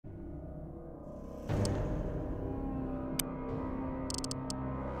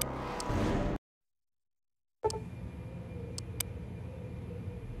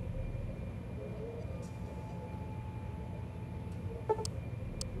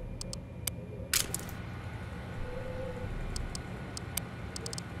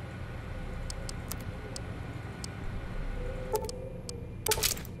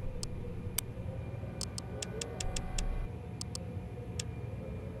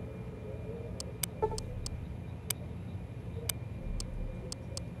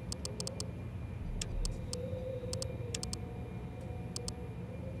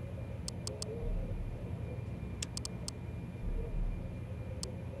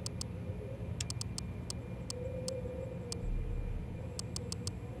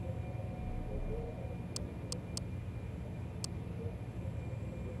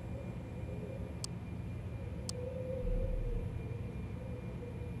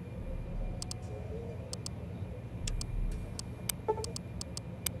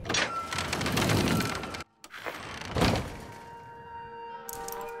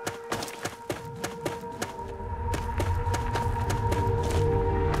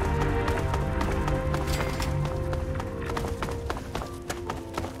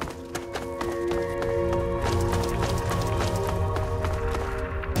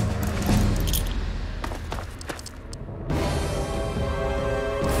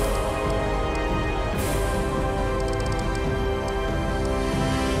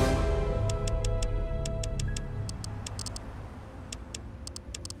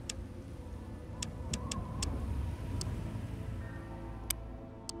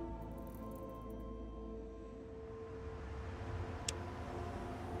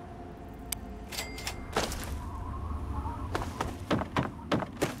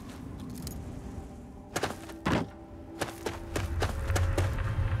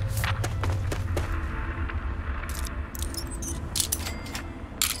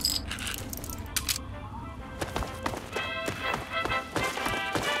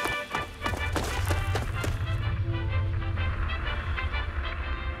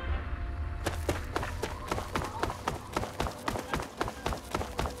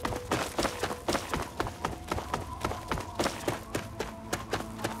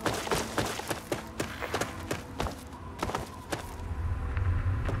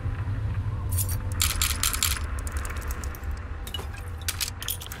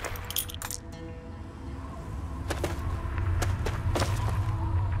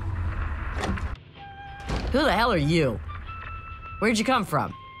Who the hell are you? Where'd you come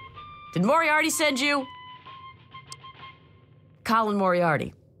from? Did Moriarty send you? Colin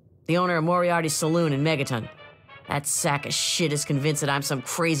Moriarty, the owner of Moriarty's Saloon in Megaton. That sack of shit is convinced that I'm some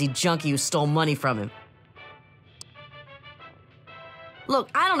crazy junkie who stole money from him. Look,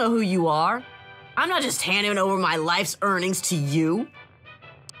 I don't know who you are. I'm not just handing over my life's earnings to you.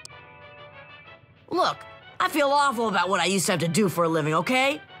 Look, I feel awful about what I used to have to do for a living,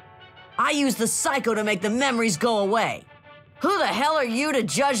 okay? I used the psycho to make the memories go away. Who the hell are you to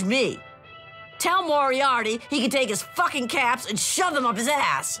judge me? Tell Moriarty he can take his fucking caps and shove them up his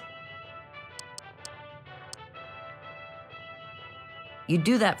ass. You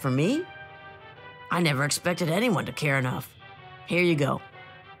do that for me? I never expected anyone to care enough. Here you go.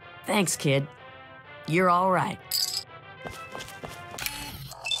 Thanks, kid. You're all right.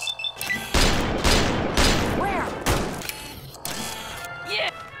 Where?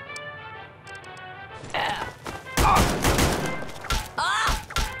 Yeah.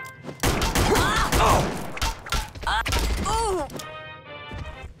 Ooh.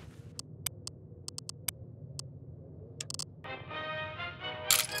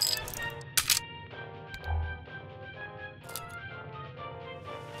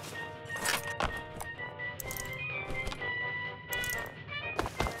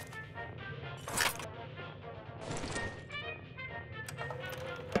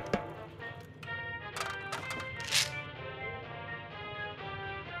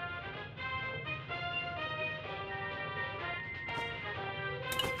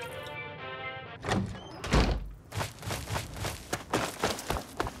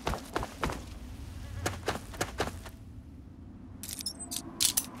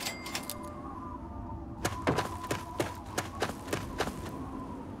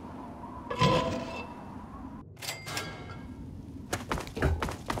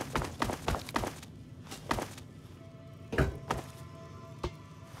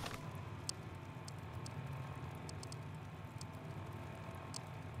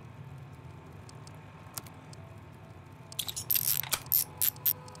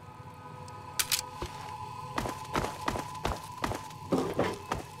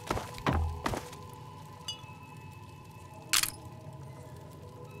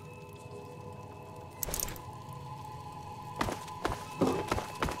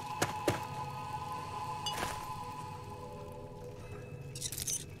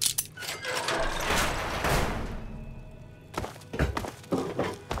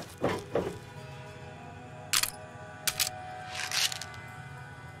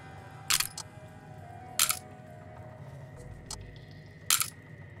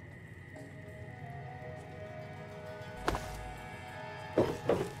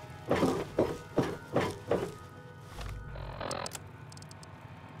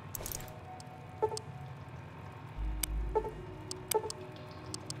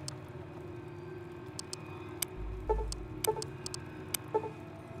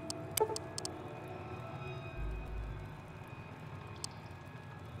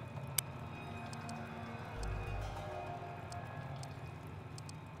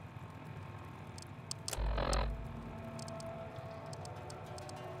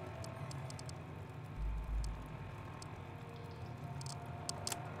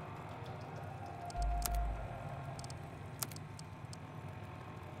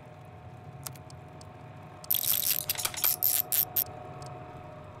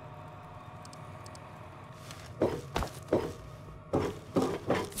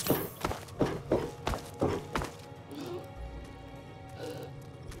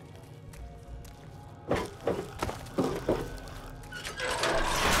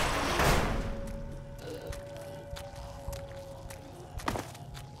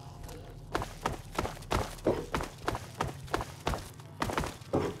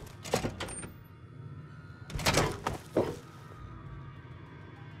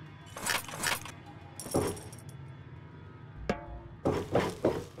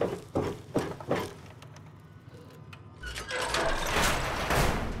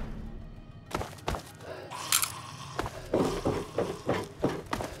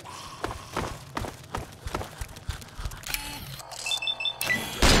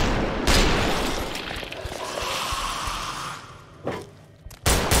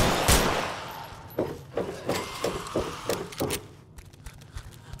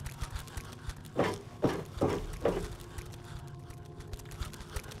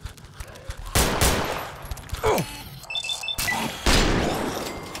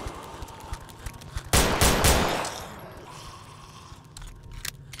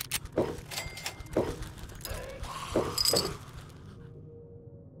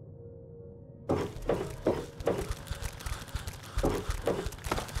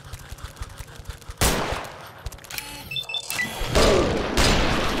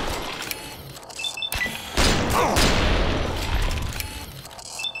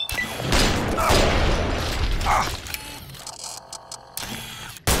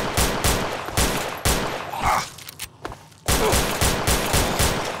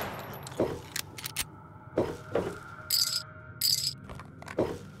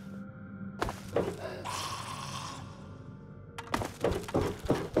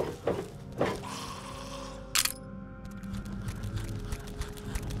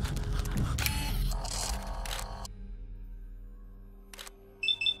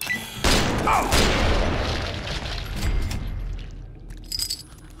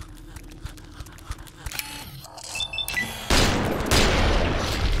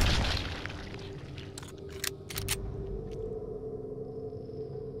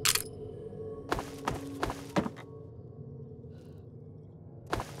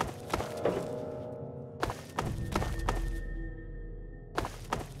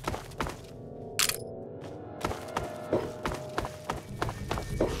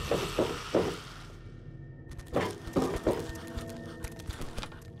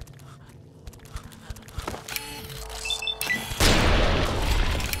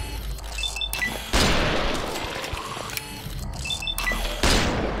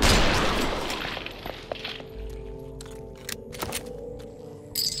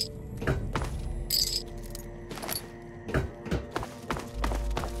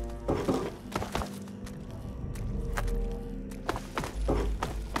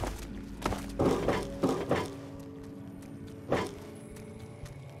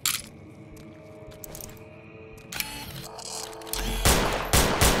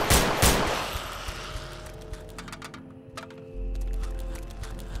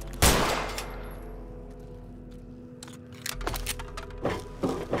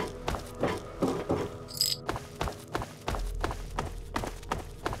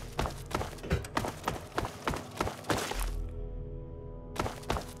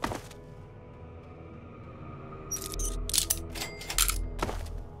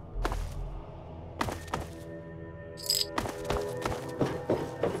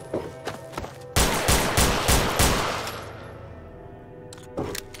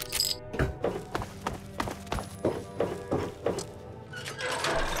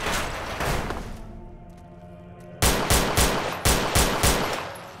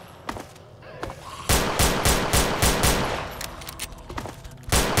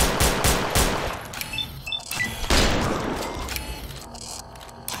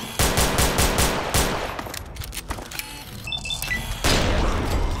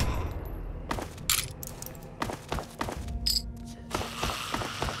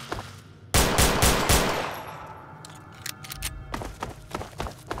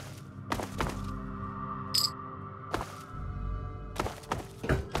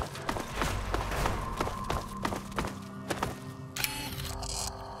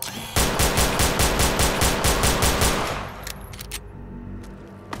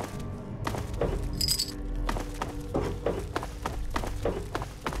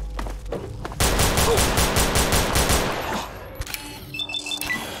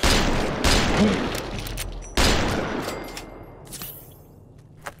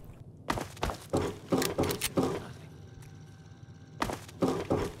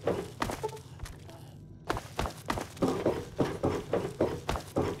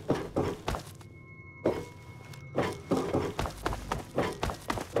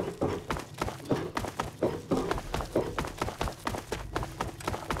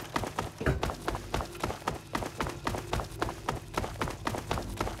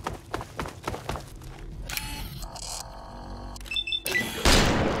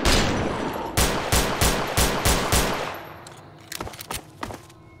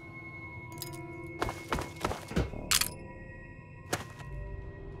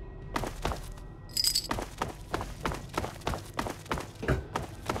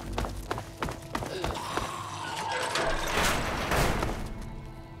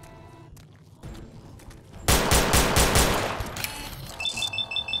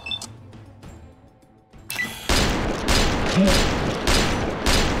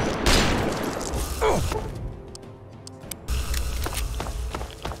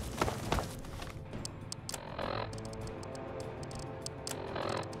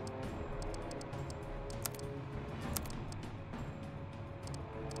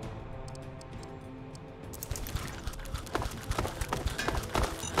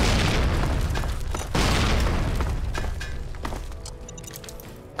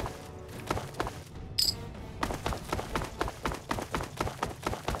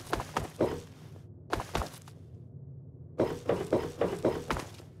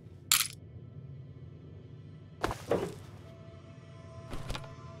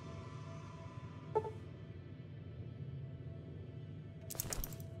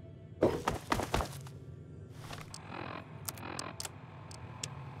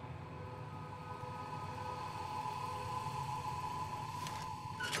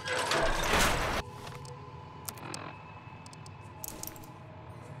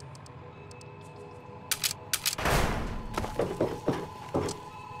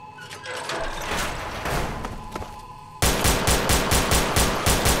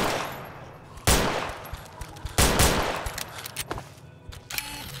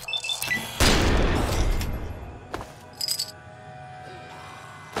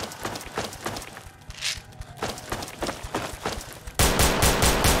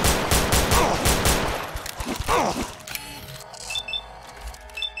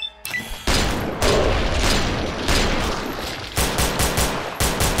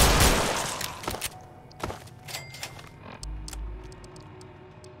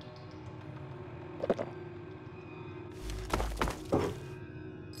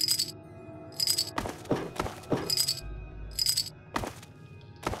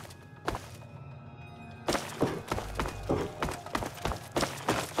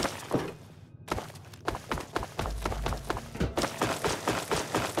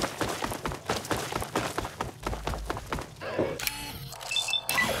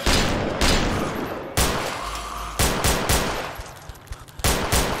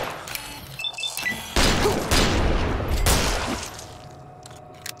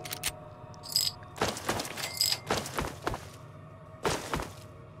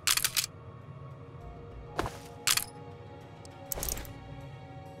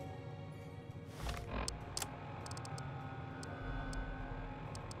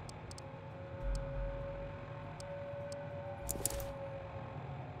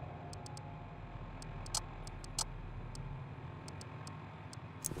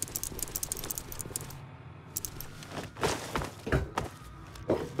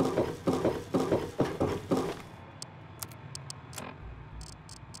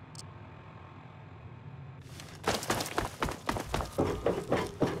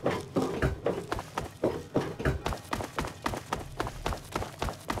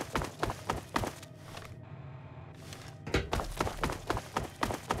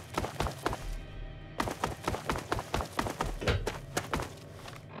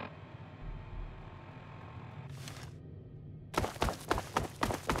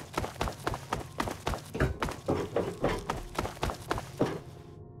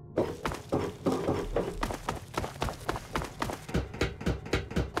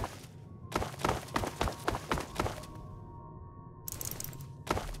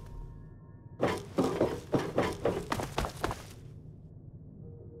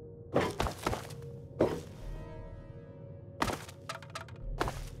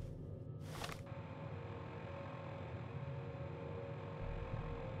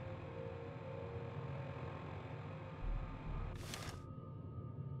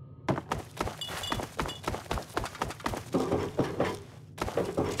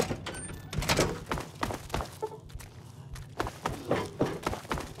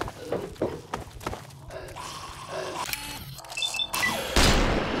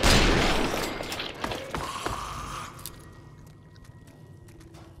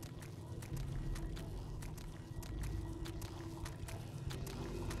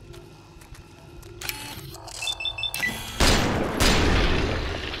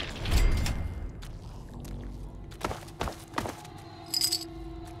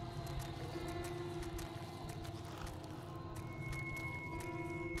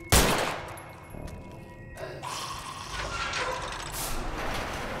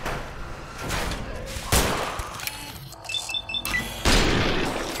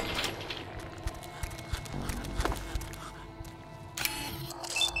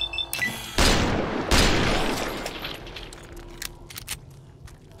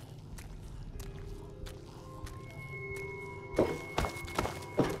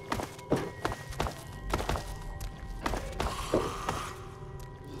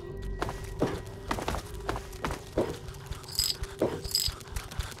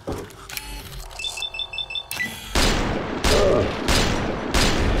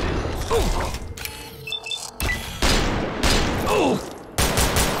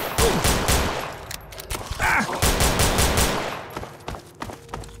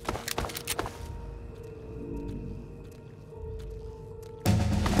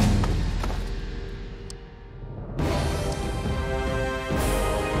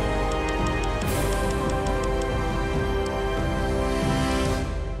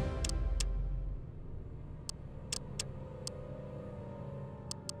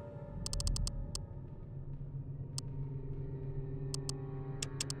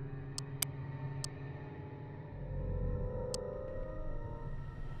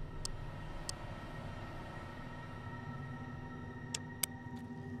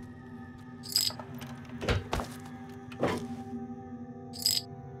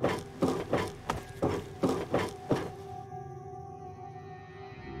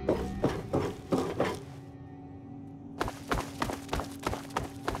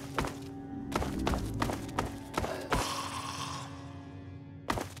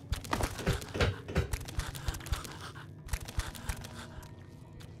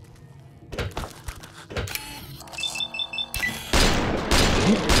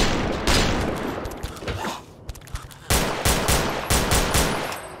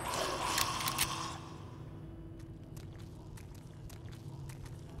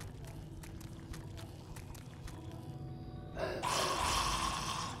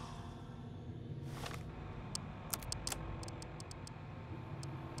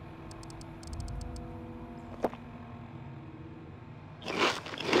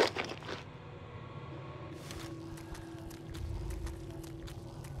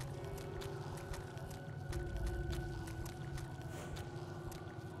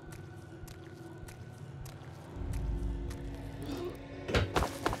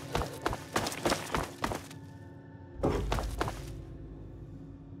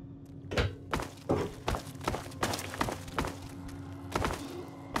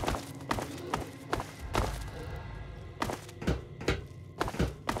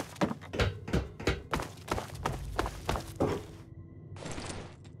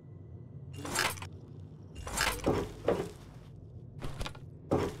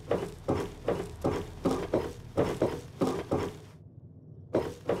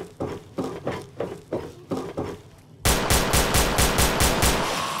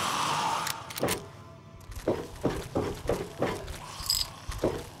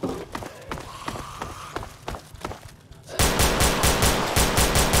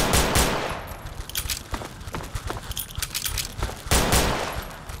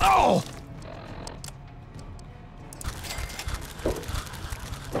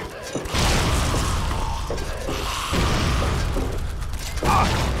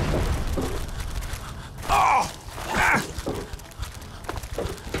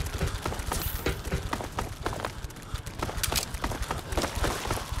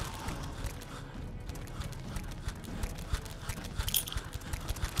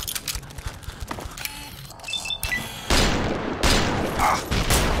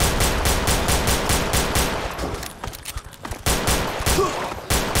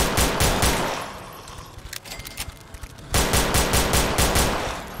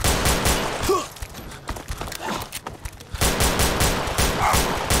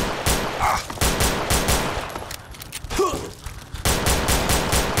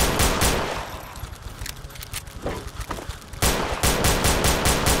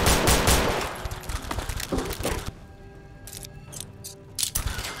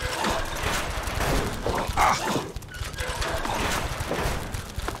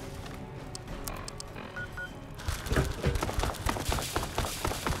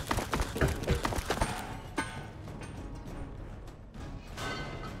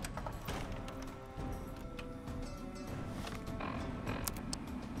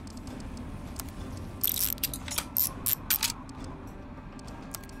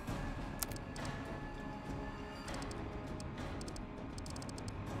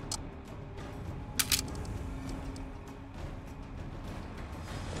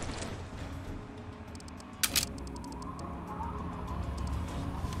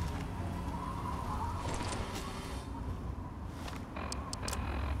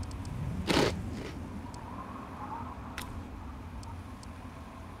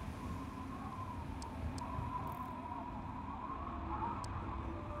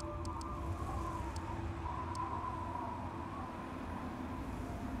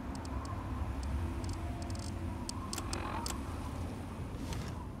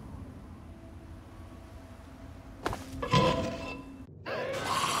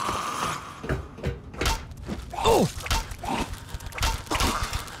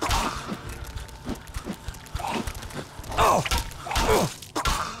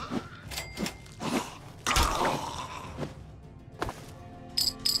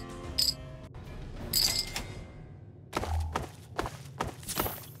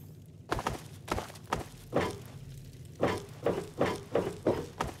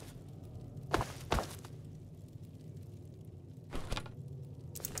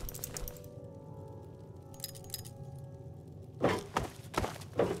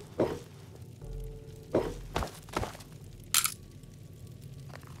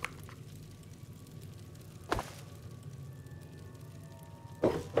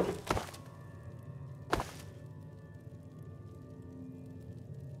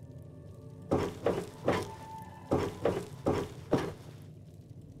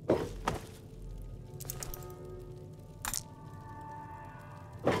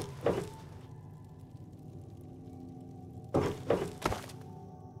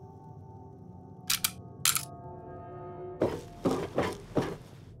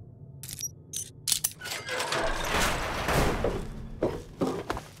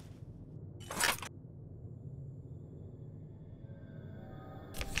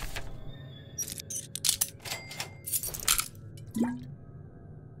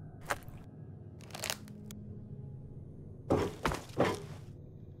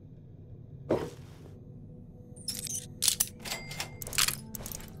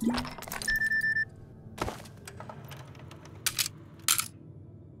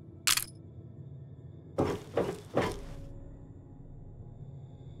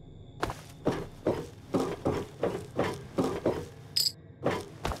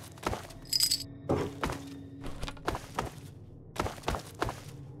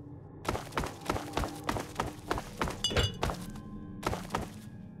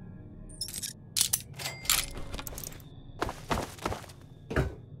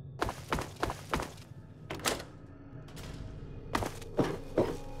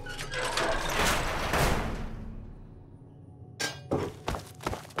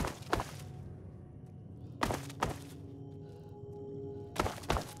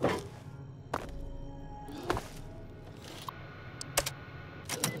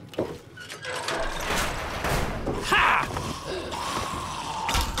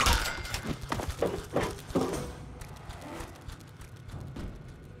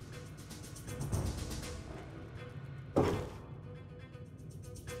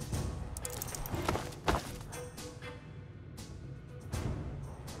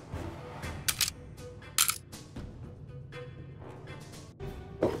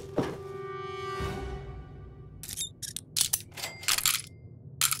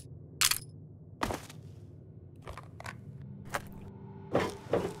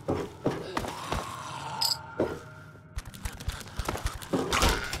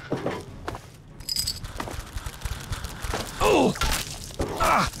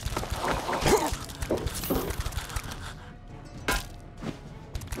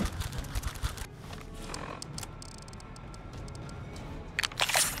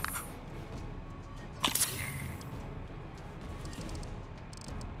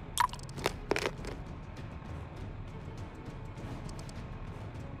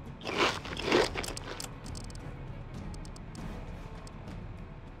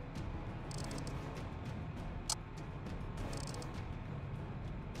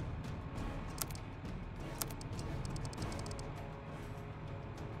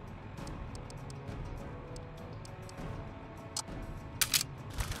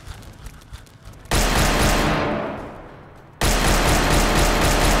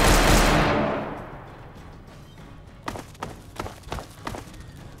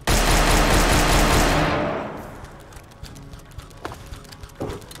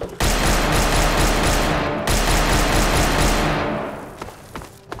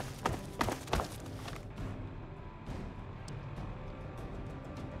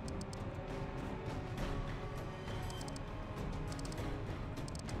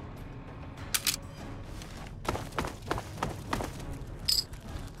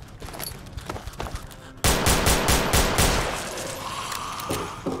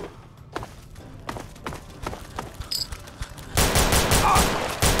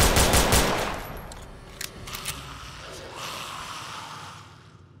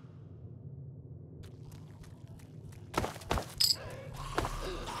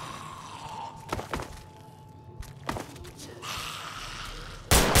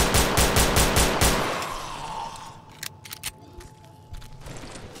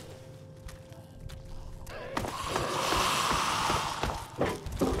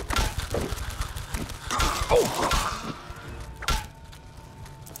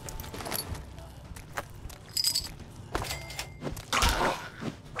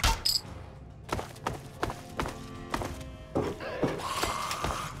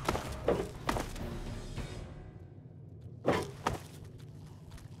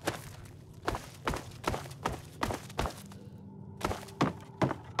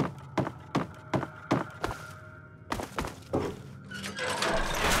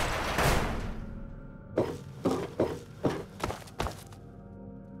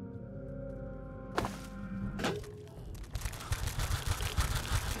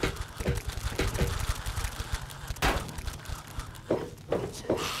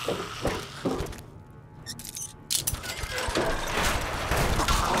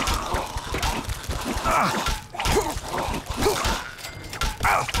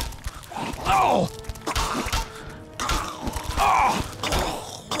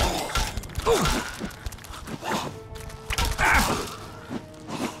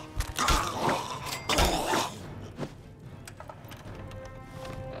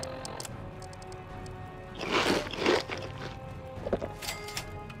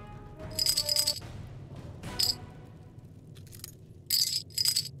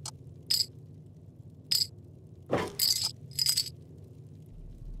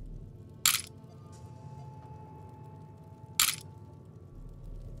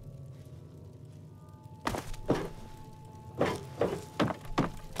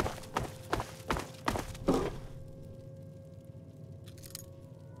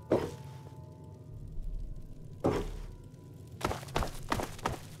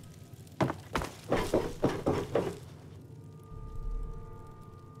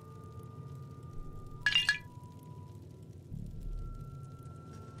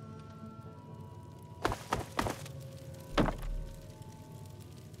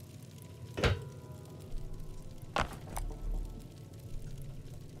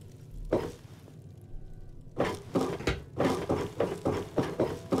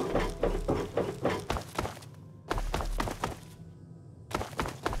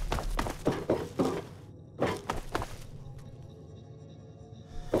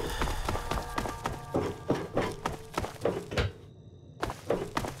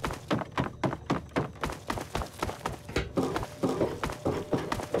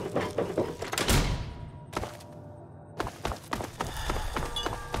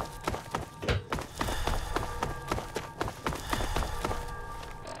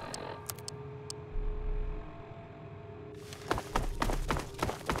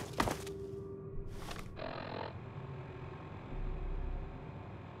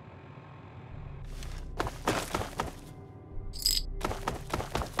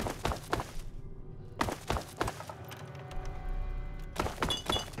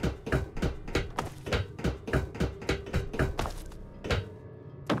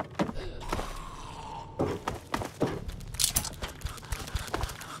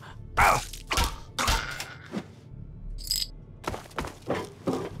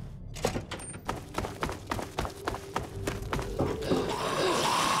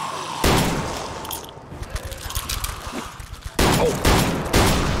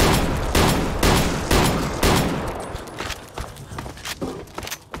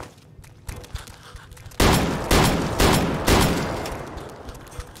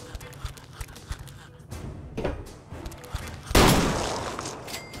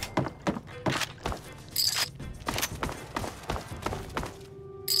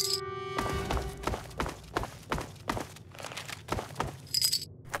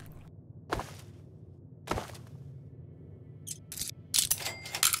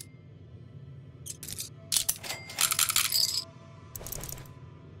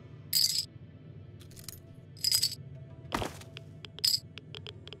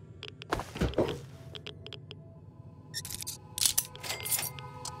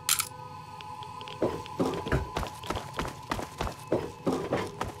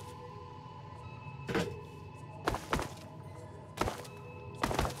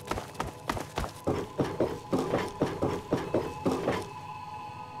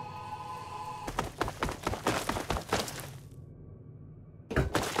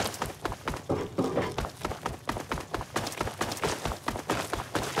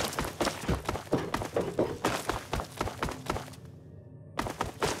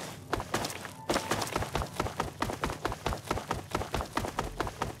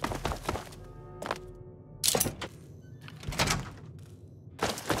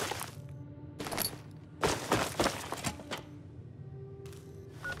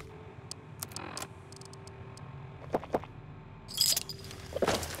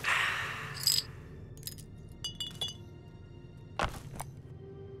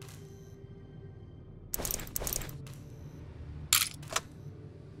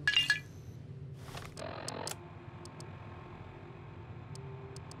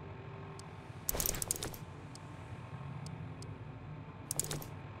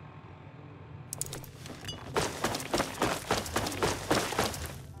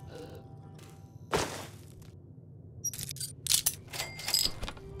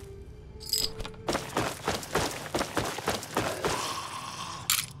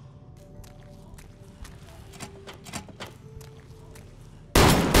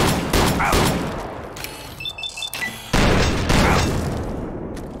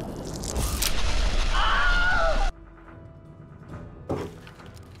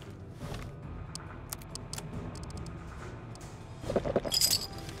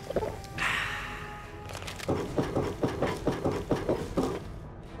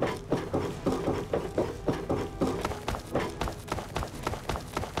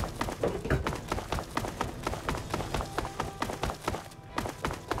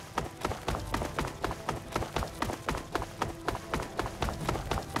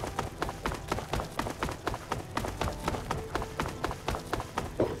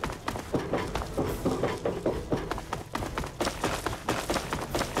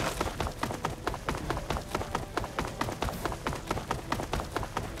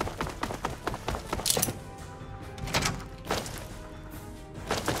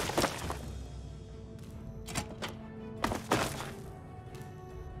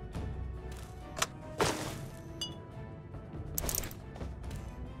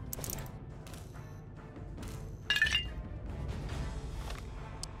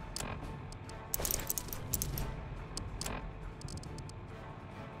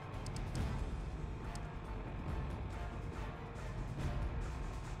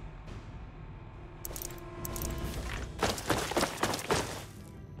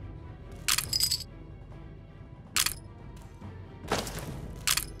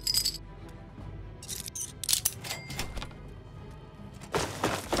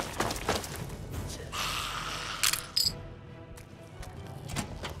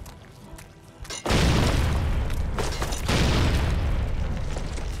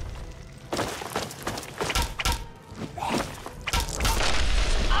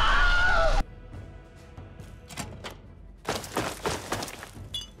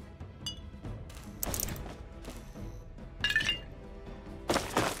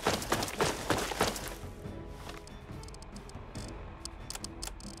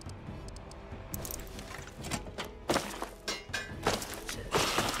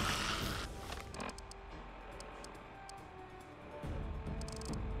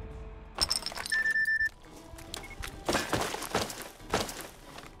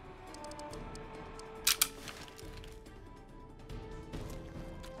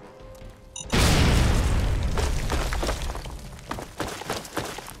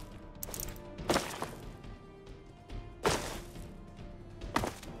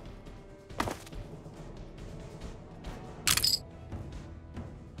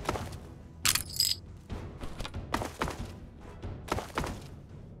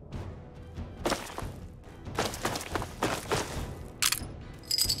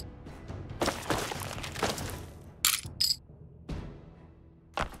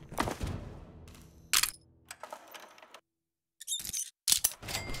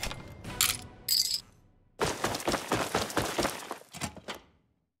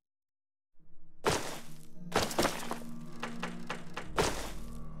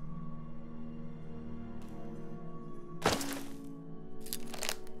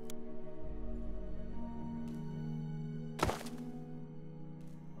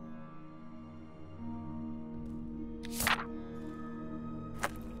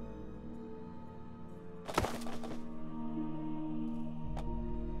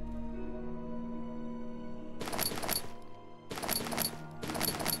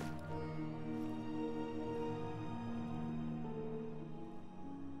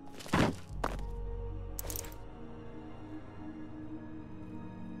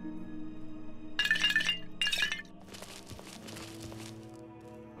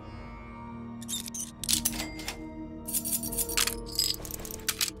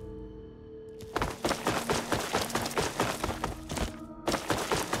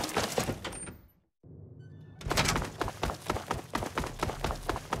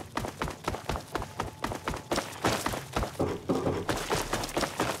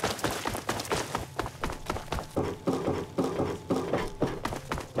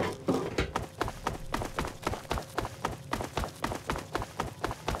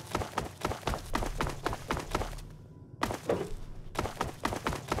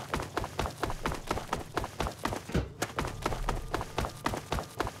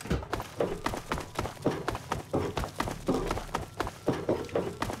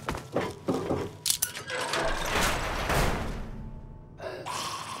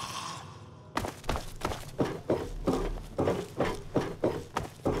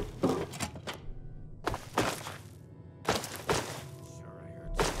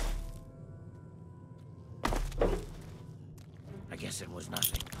 medicine was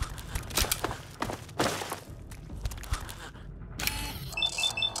nothing.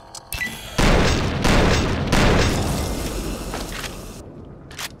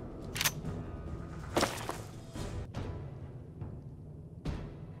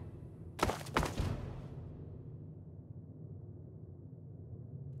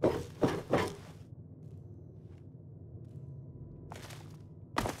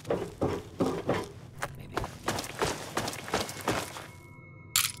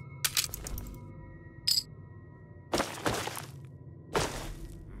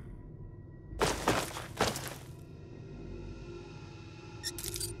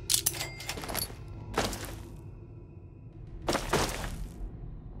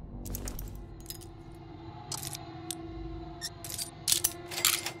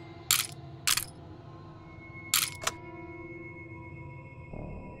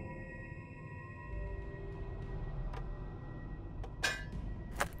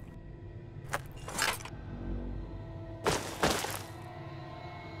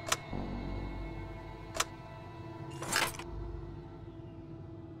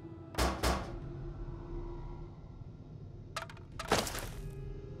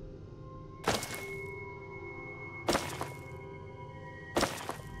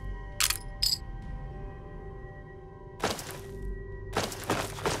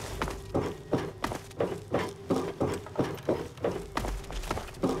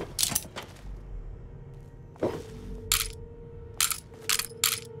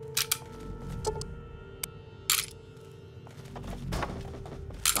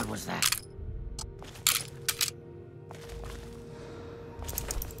 What was that?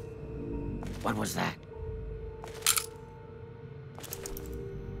 What was that?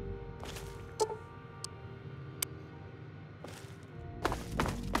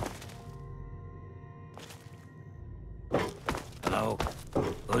 Hello?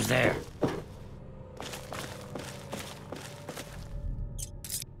 Who's there?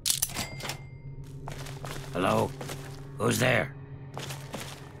 Hello? Who's there?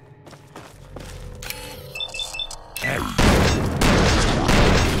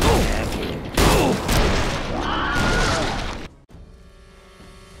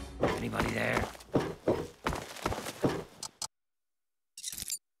 Anybody there?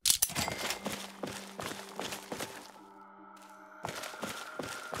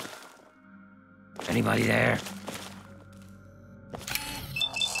 Anybody there?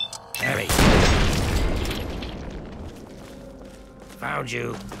 Harry! Found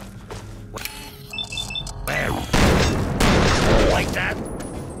you. Where? Like that?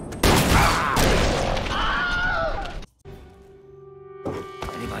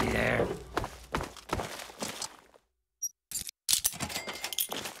 Anybody there?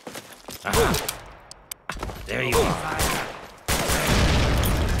 There you are.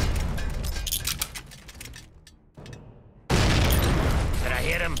 Did I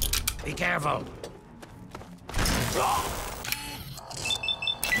hit him? Be careful.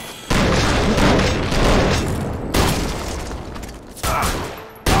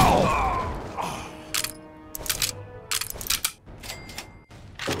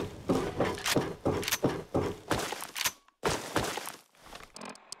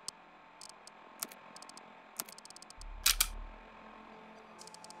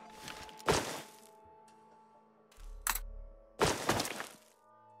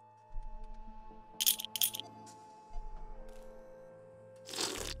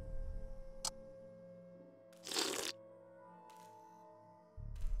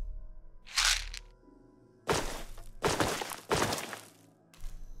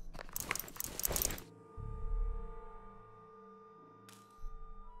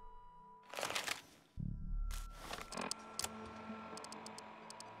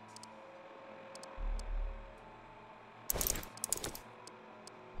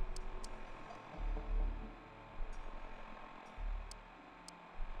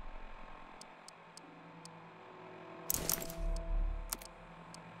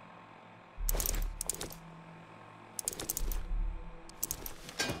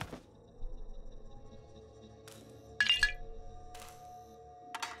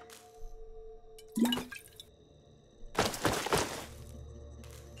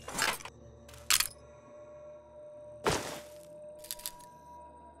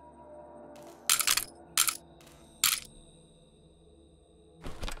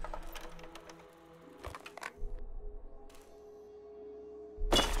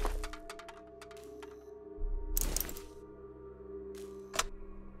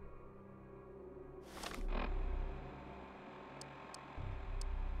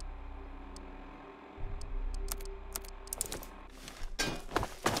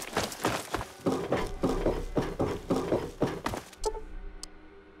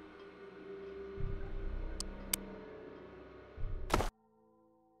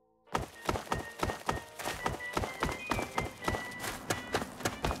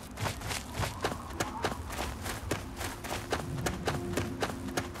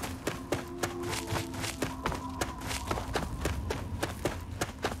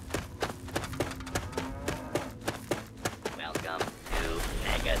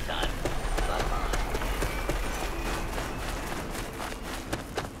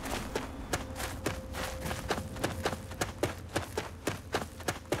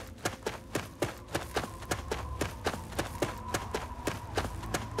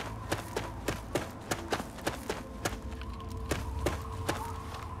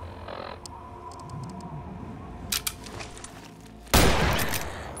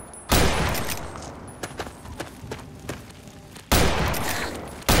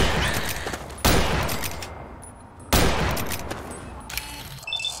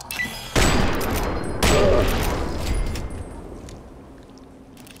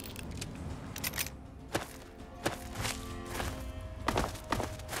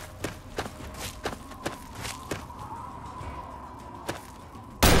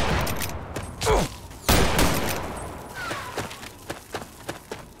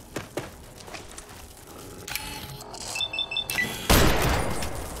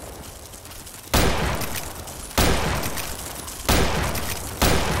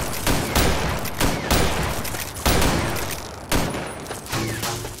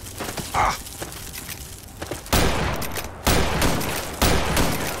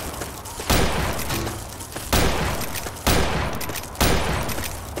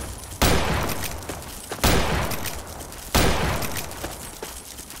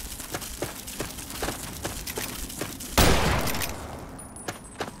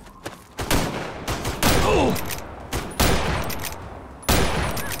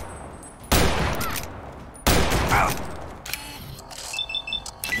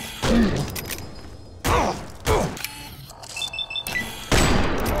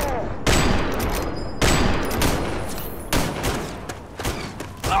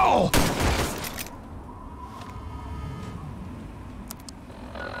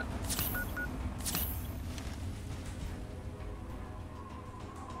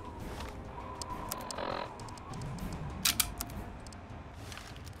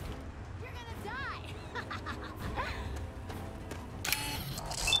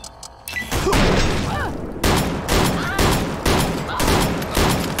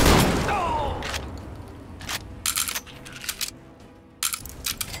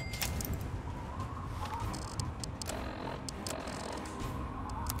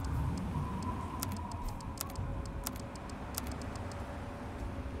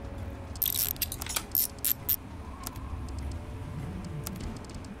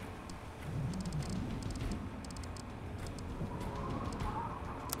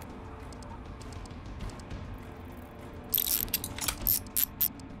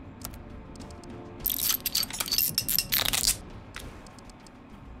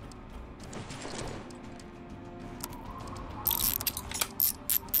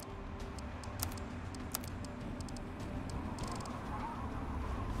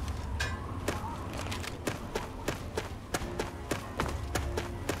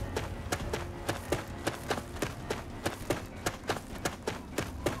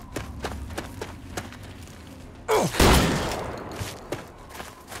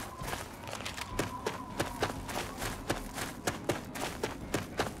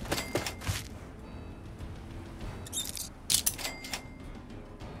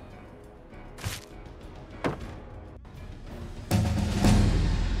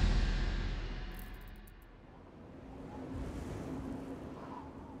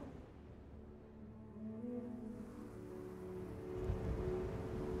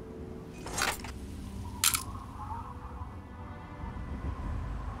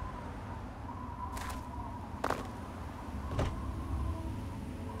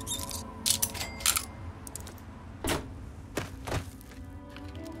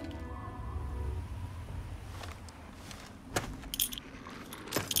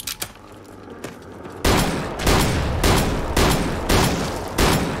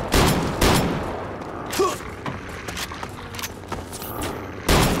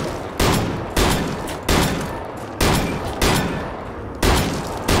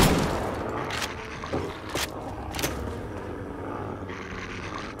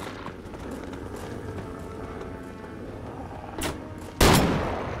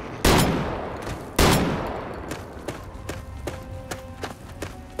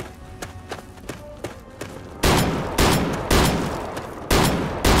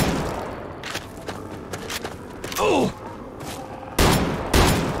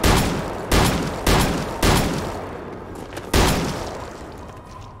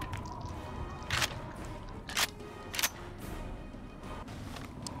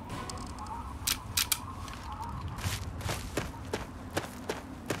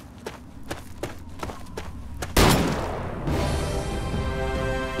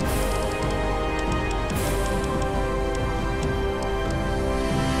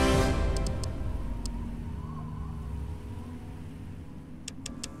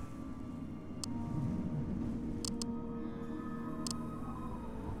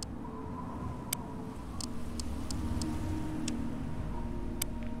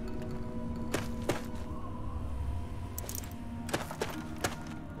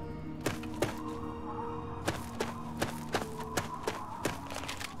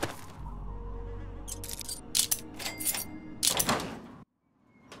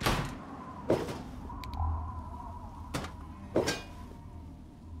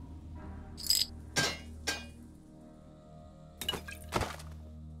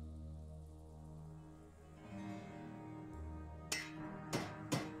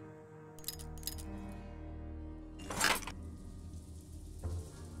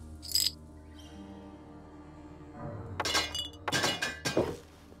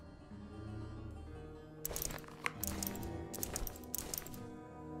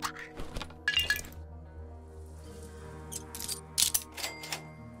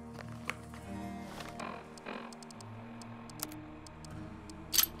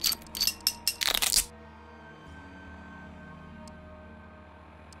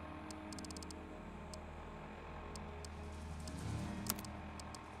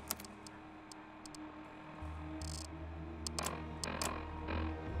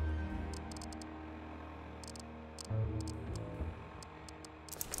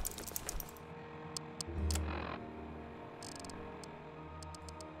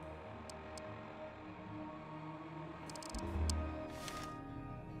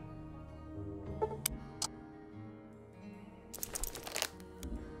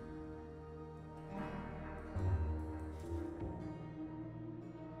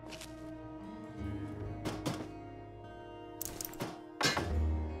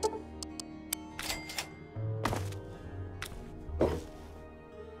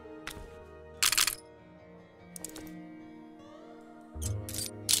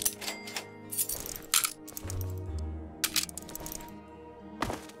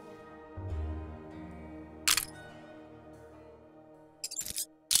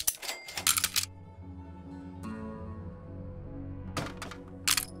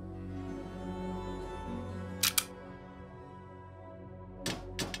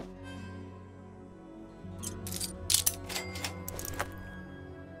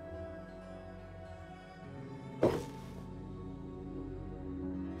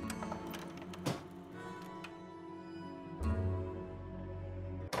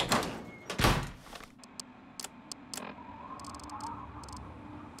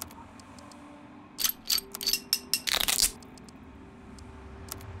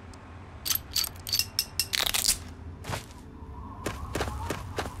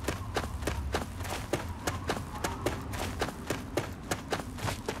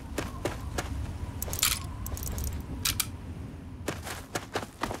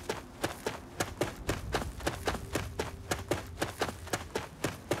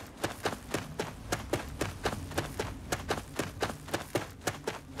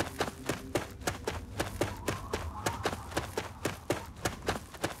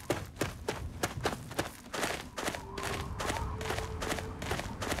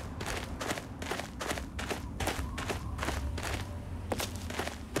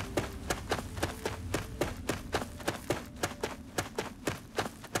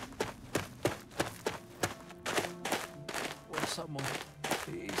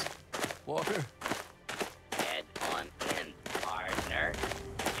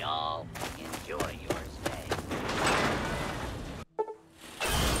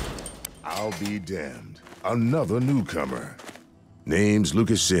 I'll be damned. Another newcomer. Name's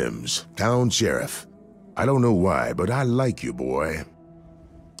Lucas Sims, town sheriff. I don't know why, but I like you, boy.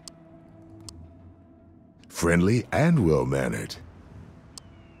 Friendly and well-mannered.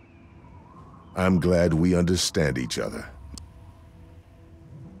 I'm glad we understand each other.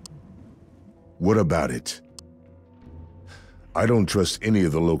 What about it? I don't trust any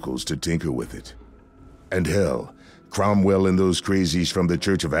of the locals to tinker with it. And hell, Cromwell and those crazies from the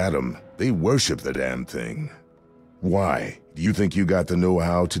Church of Adam, they worship the damn thing. Why? Do you think you got the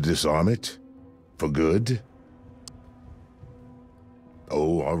know-how to disarm it? For good?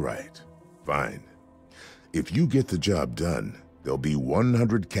 Oh, all right. Fine. If you get the job done, there'll be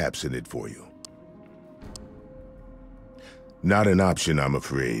 100 caps in it for you. Not an option, I'm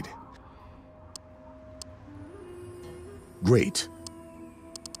afraid. Great.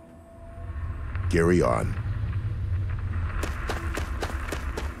 Carry on.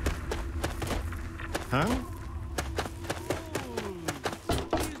 Huh?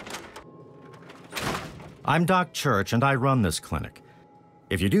 I'm Doc Church, and I run this clinic.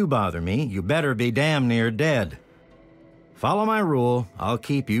 If you do bother me, you better be damn near dead. Follow my rule, I'll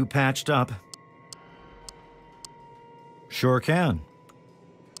keep you patched up. Sure can.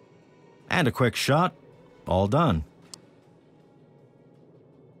 And a quick shot, all done.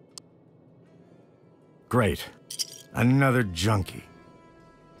 Great. Another junkie.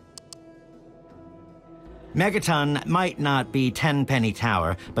 Megaton might not be 10-penny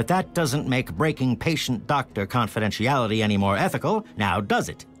tower, but that doesn't make breaking patient-doctor confidentiality any more ethical, now does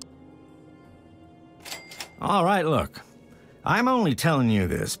it? All right, look. I'm only telling you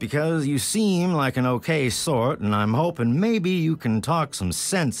this because you seem like an okay sort, and I'm hoping maybe you can talk some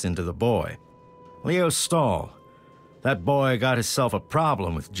sense into the boy. Leo Stahl. That boy got himself a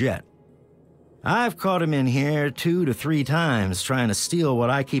problem with Jet. I've caught him in here 2 to 3 times trying to steal what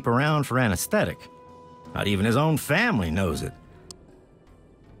I keep around for anesthetic. Not even his own family knows it.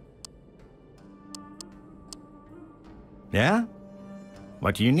 Yeah?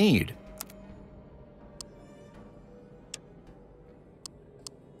 What do you need?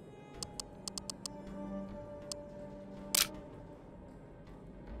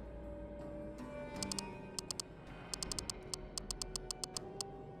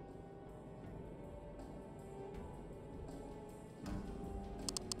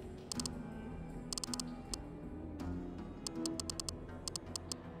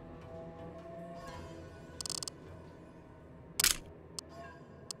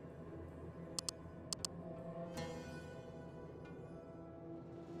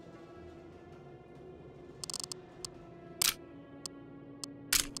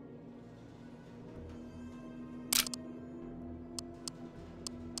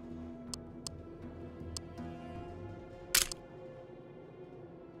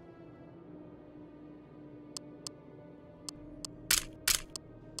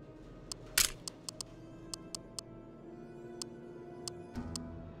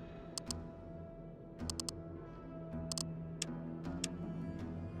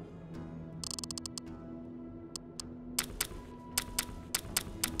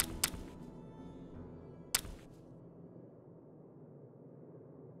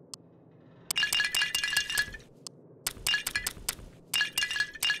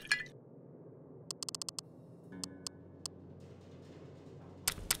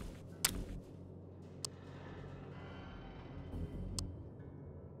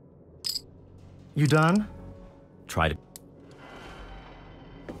 You done? Try to...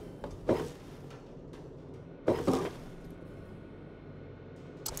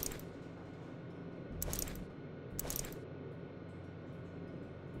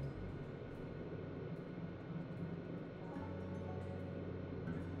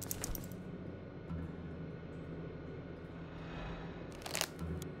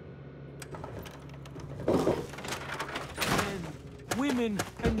 Men, women,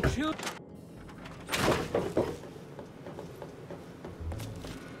 and children.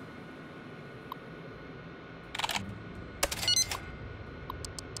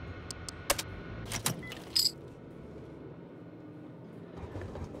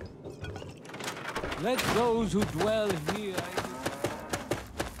 Let those who dwell here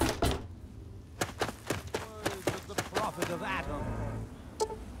words of the prophet of Adam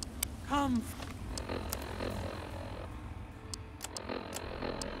come.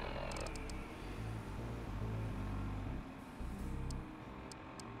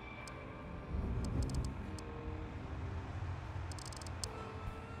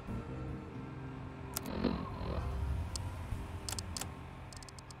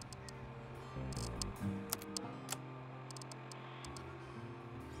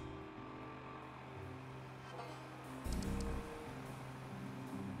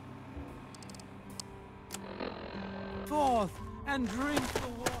 and drink the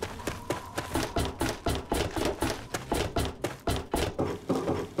water.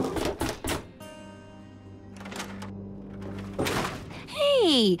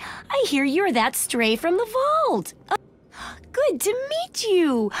 Hey, I hear you're that stray from the vault. Good to meet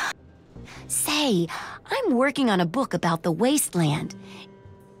you. Say, I'm working on a book about the wasteland.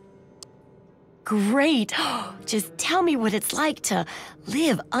 Great. Just tell me what it's like to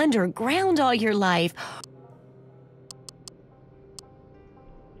live underground all your life.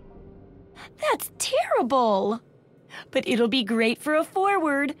 That's terrible. But it'll be great for a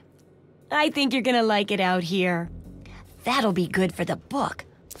foreword. I think you're gonna like it out here. That'll be good for the book.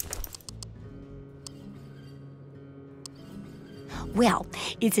 Well,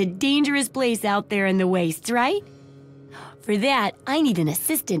 it's a dangerous place out there in the wastes, right? For that, I need an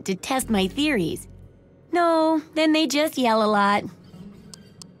assistant to test my theories. No, then they just yell a lot.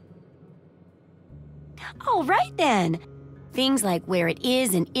 All right, then. Things like where it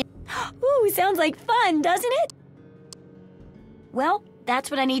is and it... Ooh, sounds like fun, doesn't it? Well,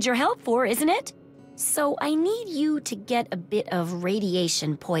 that's what I need your help for, isn't it? So I need you to get a bit of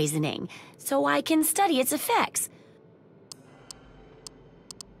radiation poisoning so I can study its effects.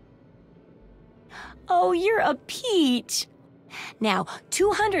 Oh, you're a peach. Now,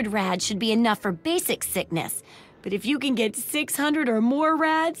 200 rads should be enough for basic sickness. But if you can get 600 or more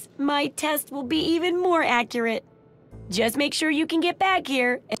rads, my test will be even more accurate. Just make sure you can get back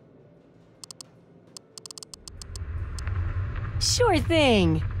here. Sure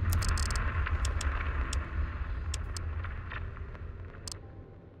thing.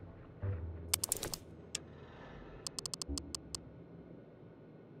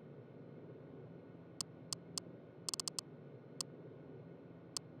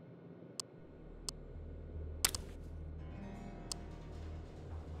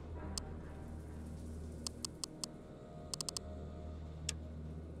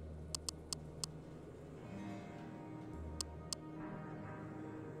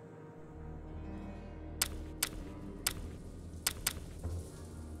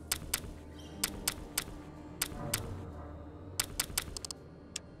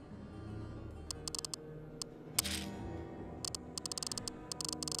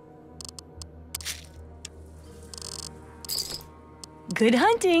 Good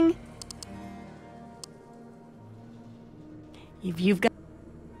hunting. If you've got...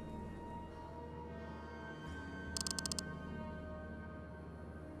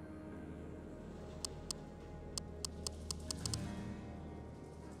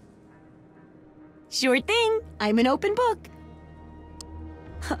 Sure thing. I'm an open book.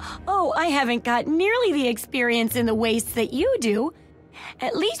 Oh, I haven't got nearly the experience in the wastes that you do.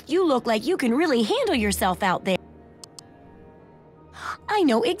 At least you look like you can really handle yourself out there. I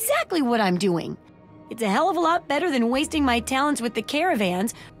know exactly what I'm doing. It's a hell of a lot better than wasting my talents with the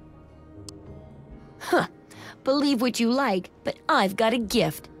caravans. Huh. Believe what you like, but I've got a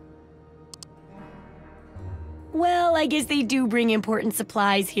gift. Well, I guess they do bring important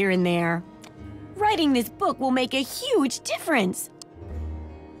supplies here and there. Writing this book will make a huge difference.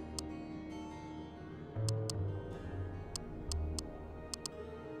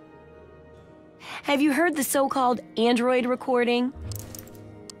 Have you heard the so-called android recording?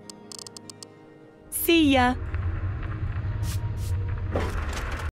 See ya.